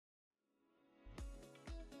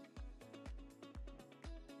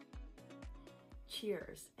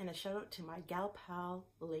Cheers, and a shout out to my gal pal,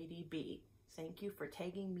 Lady B. Thank you for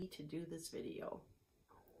tagging me to do this video.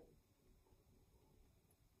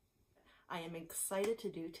 I am excited to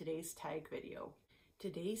do today's tag video.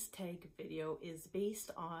 Today's tag video is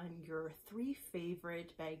based on your 3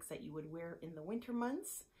 favorite bags that you would wear in the winter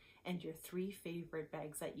months and your 3 favorite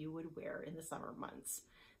bags that you would wear in the summer months.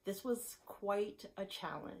 This was quite a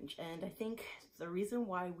challenge, and I think the reason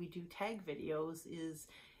why we do tag videos is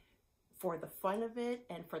for the fun of it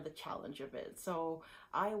and for the challenge of it. So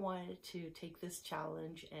I wanted to take this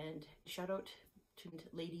challenge, and shout out to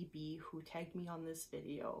Lady B who tagged me on this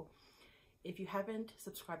video. If you haven't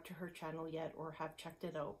subscribed to her channel yet or have checked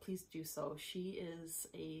it out, please do so. She is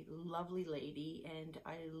a lovely lady and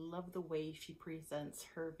I love the way she presents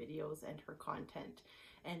her videos and her content.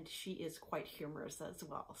 And she is quite humorous as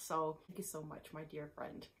well. So thank you so much, my dear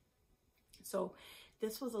friend. So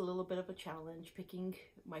this was a little bit of a challenge picking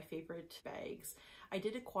my favorite bags. I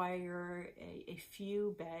did acquire a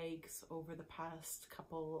few bags over the past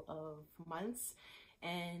couple of months,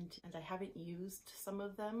 and I haven't used some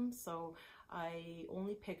of them, so I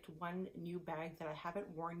only picked one new bag that I haven't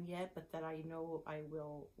worn yet, but that I know I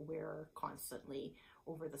will wear constantly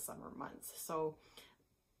over the summer months. So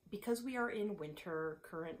because we are in winter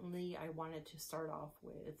currently, I wanted to start off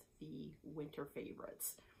with the winter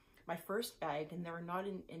favorites. My first bag, and they're not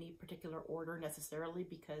in any particular order necessarily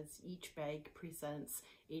because each bag presents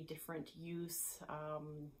a different use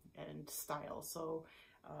and style. So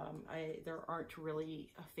there aren't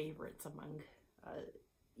really favorites among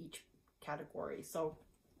each category. So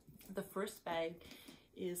the first bag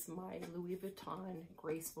is my Louis Vuitton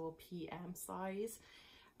Graceful PM size.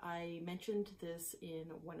 I mentioned this in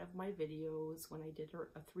one of my videos when I did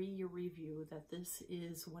a 3-year review that this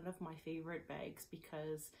is one of my favorite bags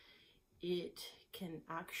because it can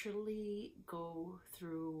actually go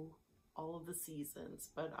through all of the seasons,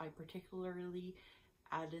 but I particularly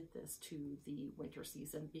added this to the winter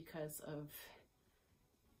season because of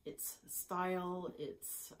its style,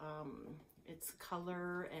 its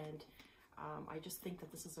color, and I just think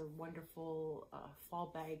that this is a wonderful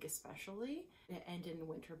fall bag, especially, and in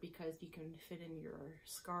winter, because you can fit in your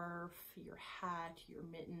scarf, your hat, your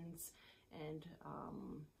mittens, and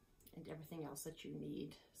everything else that you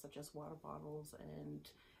need, such as water bottles and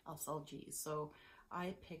SLGs. So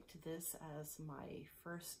I picked this as my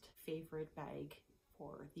first favorite bag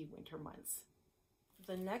for the winter months.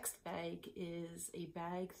 The next bag is a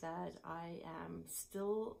bag that I am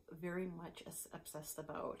still very much obsessed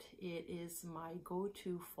about. It is my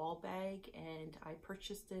go-to fall bag, and I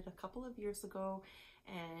purchased it a couple of years ago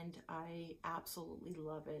and I absolutely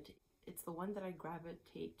love it. It's the one that I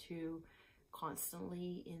gravitate to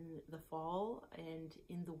constantly in the fall and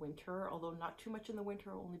in the winter, although not too much in the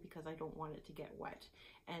winter, only because I don't want it to get wet.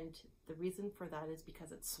 And the reason for that is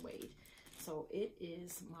because it's suede. So it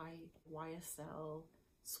is my YSL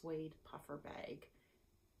suede puffer bag.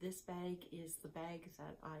 This bag is the bag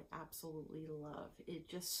that I absolutely love. It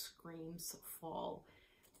just screams fall.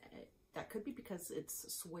 That could be because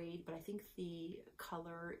it's suede, but I think the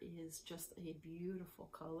color is just a beautiful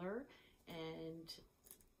color and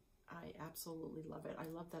I absolutely love it. I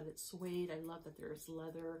love that it's suede. I love that there's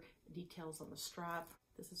leather details on the strap.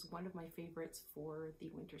 This is one of my favorites for the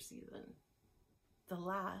winter season. The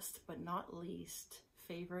last but not least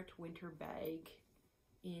favorite winter bag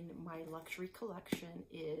in my luxury collection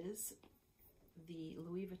is the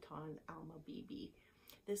Louis Vuitton Alma BB.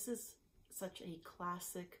 This is such a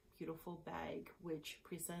classic, beautiful bag which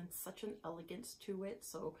presents such an elegance to it.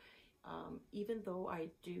 So even though I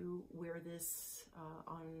do wear this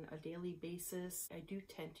on a daily basis, I do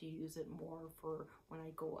tend to use it more for when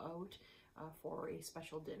I go out for a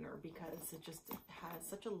special dinner because it just has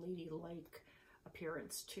such a ladylike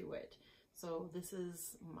appearance to it. So this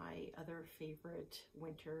is my other favorite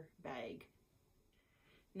winter bag.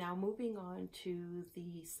 Now moving on to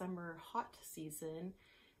the summer hot season,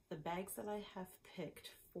 the bags that I have picked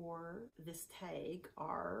for this tag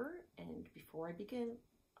are, and before I begin,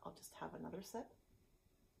 I'll just have another sip.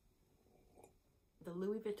 The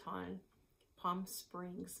Louis Vuitton Palm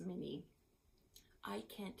Springs Mini. I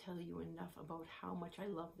can't tell you enough about how much I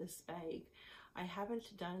love this bag. I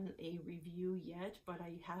haven't done a review yet, but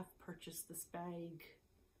I have purchased this bag,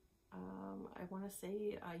 I want to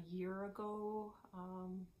say a year ago,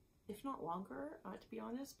 if not longer, to be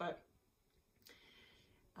honest, but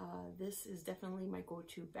this is definitely my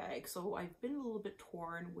go-to bag. So I've been a little bit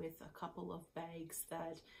torn with a couple of bags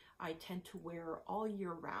that I tend to wear all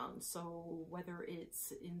year round. So whether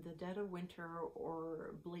it's in the dead of winter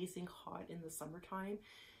or blazing hot in the summertime,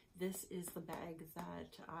 This is the bag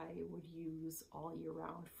that I would use all year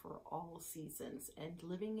round for all seasons. And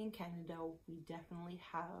living in Canada, we definitely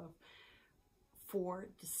have 4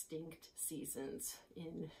 distinct seasons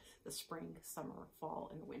in the spring, summer,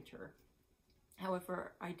 fall, and winter.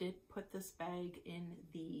 However, I did put this bag in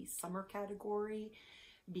the summer category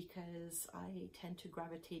because I tend to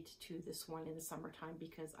gravitate to this one in the summertime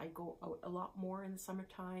because I go out a lot more in the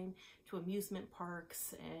summertime to amusement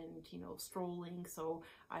parks and, you know, strolling. So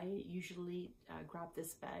I usually grab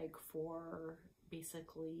this bag for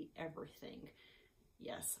basically everything.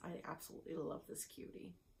 Yes, I absolutely love this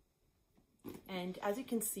cutie. And as you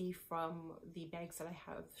can see from the bags that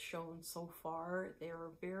I have shown so far, they're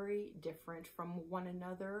very different from one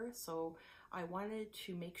another. So I wanted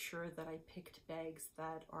to make sure that I picked bags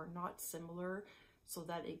that are not similar so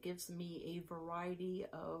that it gives me a variety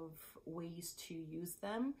of ways to use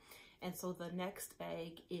them. And so the next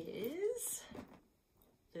bag is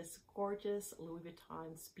this gorgeous Louis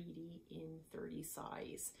Vuitton Speedy in 30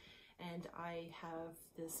 size. And I have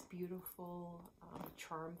this beautiful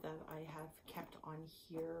charm that I have kept on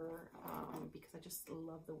here because I just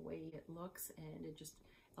love the way it looks and it just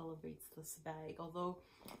elevates this bag. Although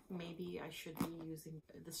maybe I should be using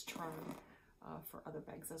this charm for other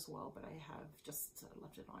bags as well, but I have just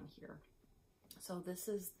left it on here. So this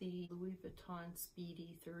is the Louis Vuitton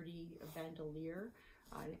Speedy 30 bandolier.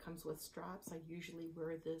 It comes with straps. I usually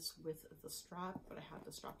wear this with the strap, but I have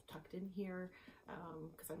the strap tucked in here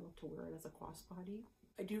because I love to wear it as a crossbody.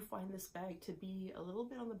 I do find this bag to be a little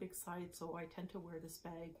bit on the big side, so I tend to wear this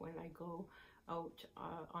bag when I go out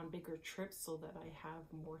on bigger trips so that I have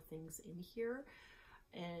more things in here.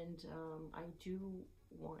 And I do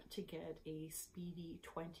want to get a Speedy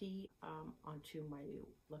 20 onto my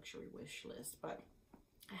luxury wish list, but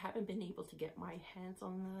I haven't been able to get my hands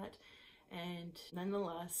on that. And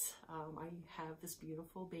nonetheless, I have this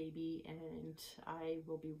beautiful baby and I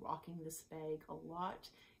will be rocking this bag a lot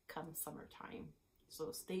come summertime.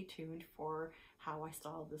 So stay tuned for how I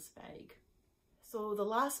style this bag. So the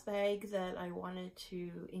last bag that I wanted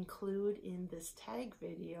to include in this tag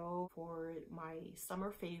video for my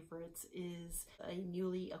summer favorites is a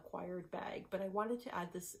newly acquired bag, but I wanted to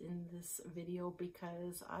add this in this video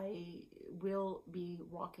because I will be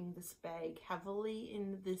rocking this bag heavily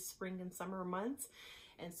in the spring and summer months.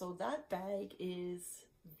 And so that bag is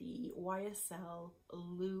the YSL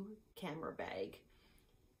Lou camera bag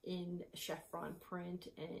in chevron print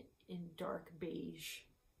and in dark beige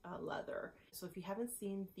leather. So if you haven't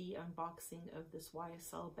seen the unboxing of this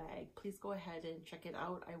YSL bag, please go ahead and check it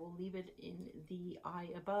out. I will leave it in the eye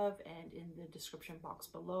above and in the description box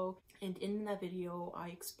below. And in that video, I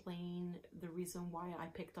explain the reason why I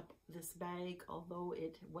picked up this bag, although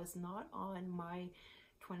it was not on my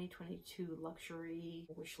 2022 luxury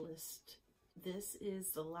wish list. This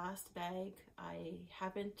is the last bag. I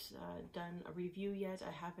haven't done a review yet.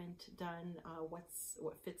 I haven't done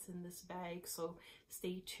what fits in this bag, so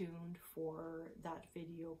stay tuned for that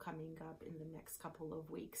video coming up in the next couple of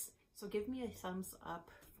weeks. So give me a thumbs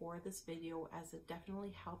up for this video as it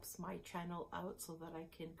definitely helps my channel out so that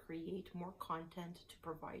I can create more content to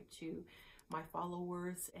provide to my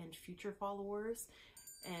followers and future followers.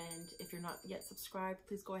 And if you're not yet subscribed,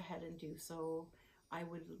 please go ahead and do so. I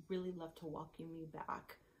would really love to welcome you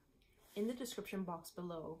back. In the description box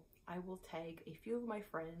below, I will tag a few of my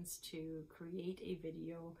friends to create a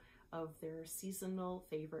video of their seasonal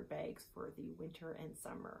favorite bags for the winter and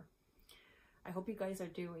summer. I hope you guys are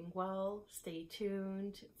doing well. Stay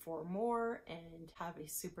tuned for more and have a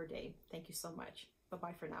super day. Thank you so much.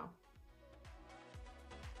 Bye-bye for now.